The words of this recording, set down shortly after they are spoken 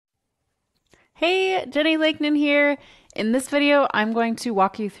Hey, Jennie Lakenan here. In this video, I'm going to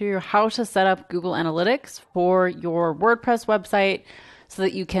walk you through how to set up Google Analytics for your WordPress website so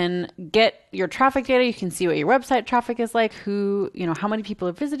that you can get your traffic data. You can see what your website traffic is like, how many people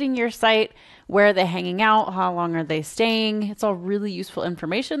are visiting your site, where are they hanging out, how long are they staying. It's all really useful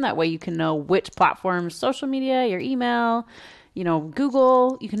information. That way you can know which platforms, social media, your email,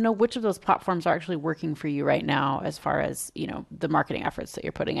 Google, you can know which of those platforms are actually working for you right now as far as, the marketing efforts that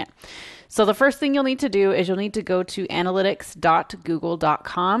you're putting in. So the first thing you'll need to do is you'll need to go to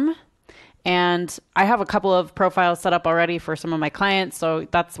analytics.google.com. And I have a couple of profiles set up already for some of my clients. So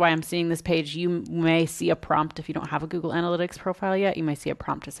that's why I'm seeing this page. You may see a prompt if you don't have a Google Analytics profile yet. You may see a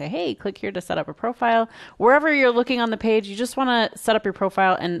prompt to say, hey, click here to set up a profile. Wherever you're looking on the page, you just want to set up your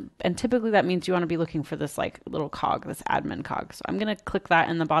profile. And typically that means you want to be looking for this like little cog, this admin cog. So I'm going to click that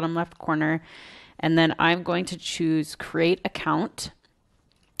in the bottom left corner. And then I'm going to choose create account.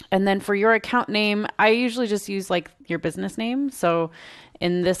 And then for your account name, I usually just use like your business name. So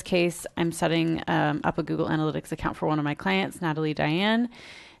in this case, I'm setting up a Google Analytics account for one of my clients, Natalie Diane.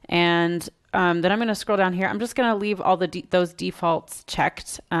 And then I'm going to scroll down here. I'm just going to leave all those defaults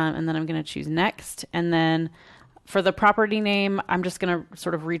checked. And then I'm going to choose next. And then for the property name, I'm just going to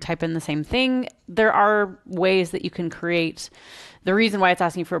sort of retype in the same thing. There are ways that you can create. The reason why it's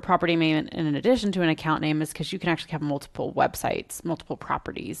asking for a property name in addition to an account name is because you can actually have multiple websites, multiple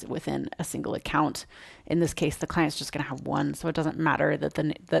properties within a single account. In this case, the client's just going to have one, so it doesn't matter that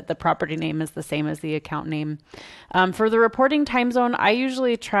the property name is the same as the account name. For the reporting time zone, I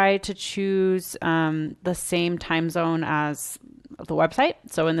usually try to choose the same time zone as the website.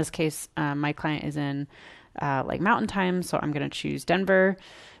 So in this case, my client is in like Mountain Time, so I'm going to choose Denver.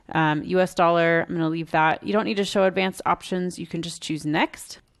 US dollar, I'm going to leave that. You don't need to show advanced options. You can just choose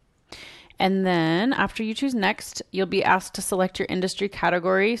next. And then after you choose next, you'll be asked to select your industry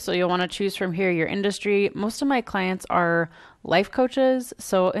category. So you'll want to choose from here your industry. Most of my clients are life coaches.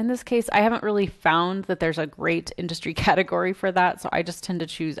 So in this case, I haven't really found that there's a great industry category for that. So I just tend to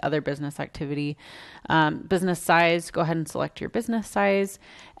choose other business activity. Business size, go ahead and select your business size.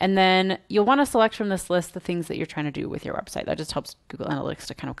 And then you'll want to select from this list the things that you're trying to do with your website. That just helps Google Analytics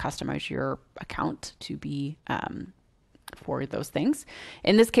to kind of customize your account to be for those things.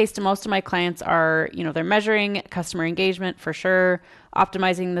 In this case, to most of my clients are, they're measuring customer engagement for sure,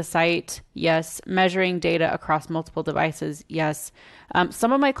 optimizing the site, yes, measuring data across multiple devices, yes.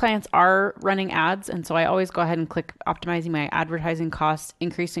 Some of my clients are running ads, and so I always go ahead and click optimizing my advertising costs,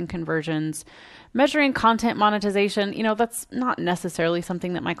 increasing conversions, measuring content monetization. That's not necessarily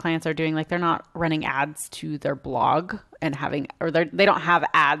something that my clients are doing. Like they're not running ads to their blog and they don't have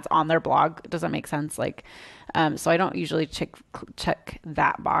ads on their blog. Does that make sense? So I don't usually check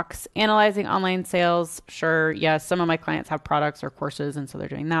that box. Analyzing online sales, sure, yes. Some of my clients have products or courses, and so they're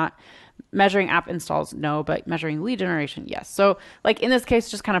doing that. Measuring app installs, no, but measuring lead generation, yes. So in this case,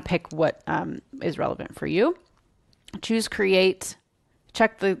 just kind of pick what is relevant for you. Choose create.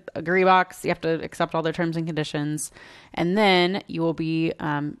 Check the agree box. You have to accept all their terms and conditions. And then you will be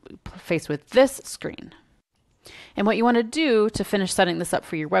faced with this screen. And what you want to do to finish setting this up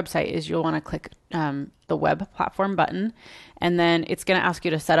for your website is you'll want to click the web platform button, and then it's going to ask you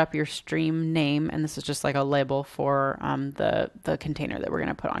to set up your stream name. And this is just like a label for the container that we're going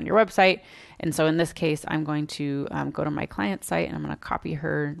to put on your website. And so in this case, I'm going to go to my client site and I'm going to copy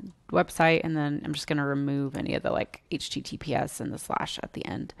her website, and then I'm just going to remove any of the HTTPS and the slash at the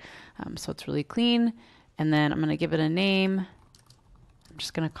end. So it's really clean. And then I'm going to give it a name. I'm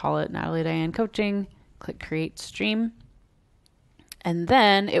just going to call it Natalie Diane Coaching. Click create stream. And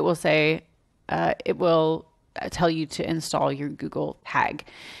then it will say, it will tell you to install your Google tag.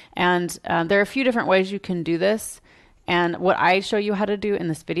 And there are a few different ways you can do this. And what I show you how to do in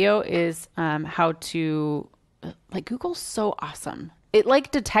this video is how to, Google's so awesome. It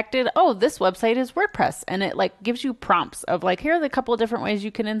detected, oh, this website is WordPress, and it gives you prompts of here are the couple of different ways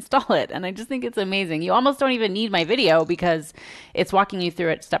you can install it. And I just think it's amazing. You almost don't even need my video because it's walking you through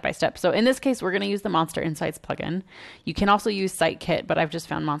it step by step. So in this case, we're going to use the MonsterInsights plugin. You can also use SiteKit, but I've just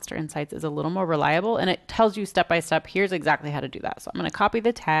found MonsterInsights is a little more reliable, and it tells you step by step, here's exactly how to do that. So I'm going to copy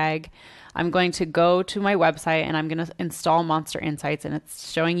the tag. I'm going to go to my website and I'm going to install MonsterInsights, and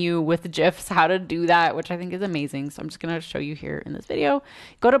it's showing you with GIFs how to do that, which I think is amazing. So I'm just going to show you here in this video.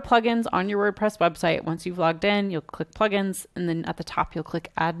 Go to plugins on your WordPress website. Once you've logged in, you'll click plugins, and then at the top, you'll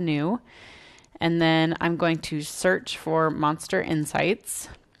click add new. And then I'm going to search for MonsterInsights.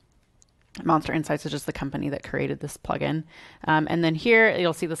 MonsterInsights is just the company that created this plugin. And then here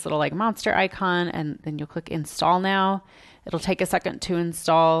you'll see this little monster icon, and then you'll click install now. It'll take a second to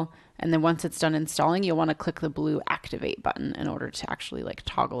install. And then once it's done installing, you'll want to click the blue activate button in order to actually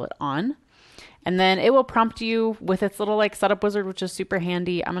toggle it on. And then it will prompt you with its little like setup wizard, which is super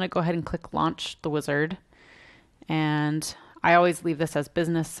handy. I'm going to go ahead and click launch the wizard. And I always leave this as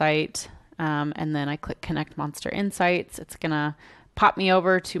business site. And then I click connect Monster Insights. It's going to pop me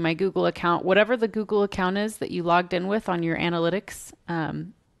over to my Google account, whatever the Google account is that you logged in with on your analytics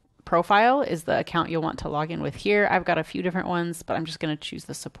profile is the account you'll want to log in with here. I've got a few different ones, but I'm just going to choose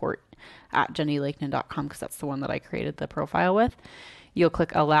the support at jennielakenan.com because that's the one that I created the profile with. You'll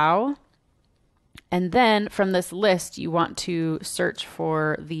click allow. And then from this list, you want to search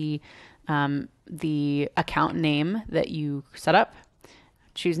for the account name that you set up.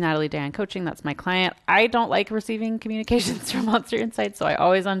 Choose Natalie Dan Coaching. That's my client. I don't like receiving communications from Monster Insights, so I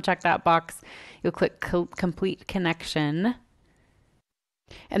always uncheck that box. You'll click complete connection.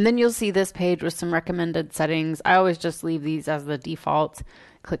 And then you'll see this page with some recommended settings. I always just leave these as the default.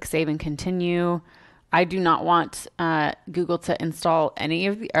 Click save and continue. I do not want Google to install any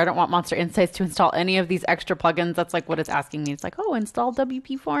of the, I don't want Monster Insights to install any of these extra plugins. That's like what it's asking me. It's like, oh, install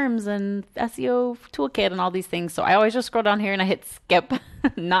WP Forms and SEO Toolkit and all these things. So I always just scroll down here and I hit skip,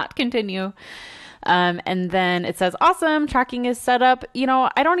 not continue. And then it says, awesome, tracking is set up. You know,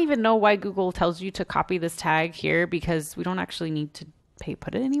 I don't even know why Google tells you to copy this tag here because we don't actually need to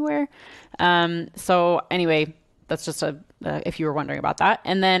put it anywhere. So anyway, that's just if you were wondering about that.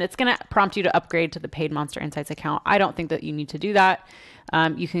 And then it's going to prompt you to upgrade to the paid Monster Insights account. I don't think that you need to do that.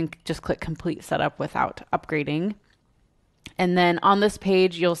 You can just click complete setup without upgrading. And then on this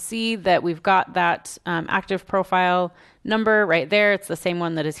page, you'll see that we've got that active profile number right there. It's the same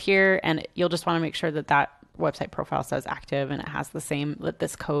one that is here. And you'll just want to make sure that that website profile says active and it has the same, that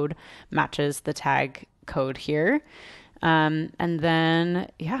this code matches the tag code here. And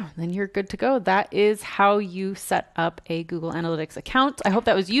then, yeah, then you're good to go. That is how you set up a Google Analytics account. I hope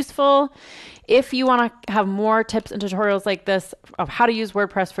that was useful. If you want to have more tips and tutorials like this of how to use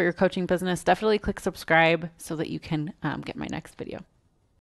WordPress for your coaching business, definitely click subscribe so that you can get my next video.